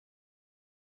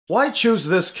Why choose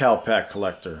this Calpak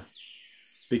collector?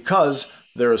 Because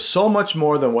there is so much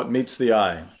more than what meets the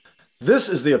eye. This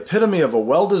is the epitome of a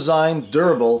well-designed,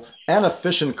 durable, and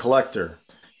efficient collector.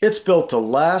 It's built to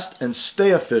last and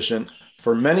stay efficient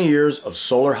for many years of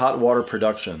solar hot water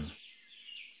production.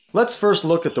 Let's first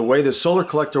look at the way this solar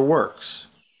collector works.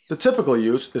 The typical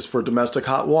use is for domestic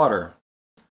hot water.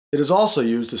 It is also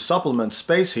used to supplement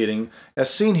space heating,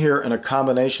 as seen here in a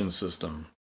combination system.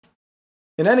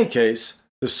 In any case,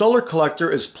 the solar collector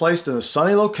is placed in a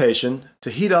sunny location to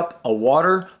heat up a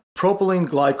water propylene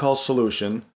glycol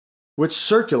solution, which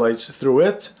circulates through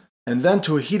it and then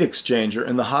to a heat exchanger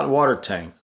in the hot water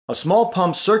tank. A small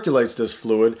pump circulates this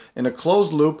fluid in a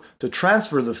closed loop to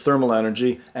transfer the thermal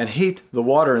energy and heat the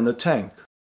water in the tank.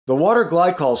 The water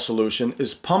glycol solution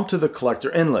is pumped to the collector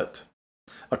inlet.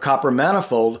 A copper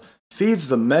manifold feeds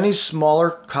the many smaller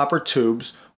copper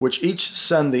tubes, which each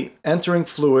send the entering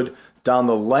fluid down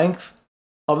the length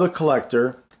of the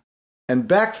collector and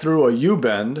back through a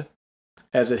U-bend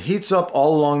as it heats up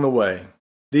all along the way.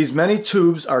 These many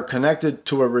tubes are connected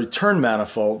to a return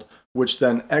manifold, which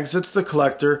then exits the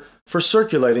collector for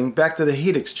circulating back to the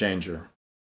heat exchanger.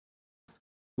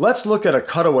 Let's look at a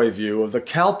cutaway view of the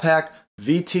Calpak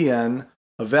VTN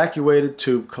evacuated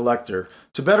tube collector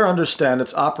to better understand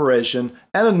its operation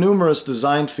and the numerous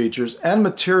design features and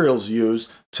materials used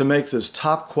to make this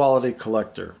top quality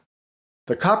collector.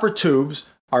 The copper tubes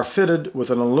are fitted with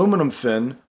an aluminum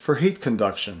fin for heat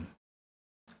conduction.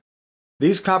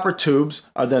 These copper tubes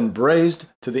are then brazed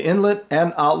to the inlet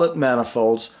and outlet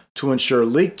manifolds to ensure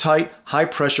leak-tight,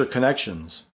 high-pressure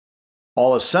connections.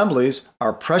 All assemblies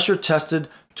are pressure tested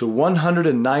to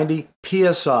 190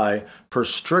 psi per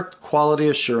strict quality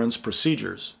assurance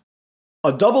procedures.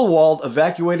 A double-walled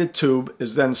evacuated tube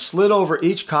is then slid over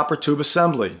each copper tube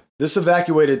assembly. This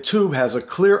evacuated tube has a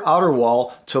clear outer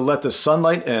wall to let the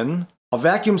sunlight in, a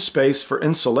vacuum space for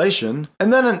insulation,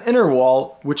 and then an inner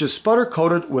wall which is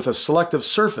sputter-coated with a selective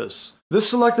surface. This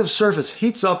selective surface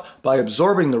heats up by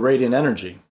absorbing the radiant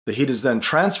energy. The heat is then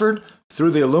transferred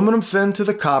through the aluminum fin to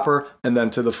the copper and then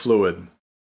to the fluid.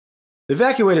 The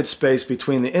evacuated space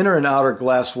between the inner and outer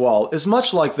glass wall is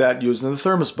much like that used in the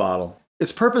thermos bottle.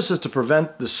 Its purpose is to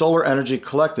prevent the solar energy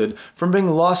collected from being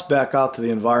lost back out to the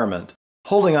environment,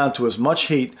 holding on to as much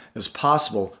heat as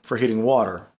possible for heating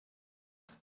water.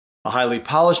 A highly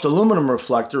polished aluminum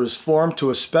reflector is formed to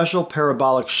a special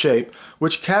parabolic shape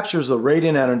which captures the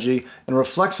radiant energy and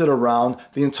reflects it around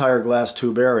the entire glass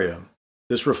tube area.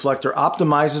 This reflector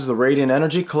optimizes the radiant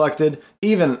energy collected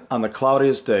even on the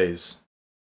cloudiest days.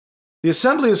 The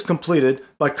assembly is completed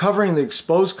by covering the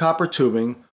exposed copper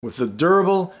tubing with the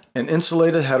durable and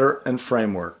insulated header and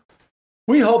framework.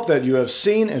 We hope that you have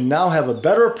seen and now have a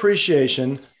better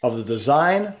appreciation of the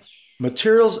design,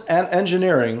 materials, and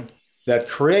engineering that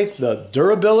create the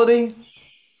durability,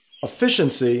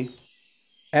 efficiency,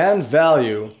 and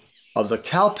value of the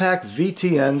Calpak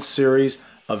VTN series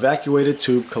evacuated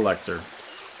tube collector.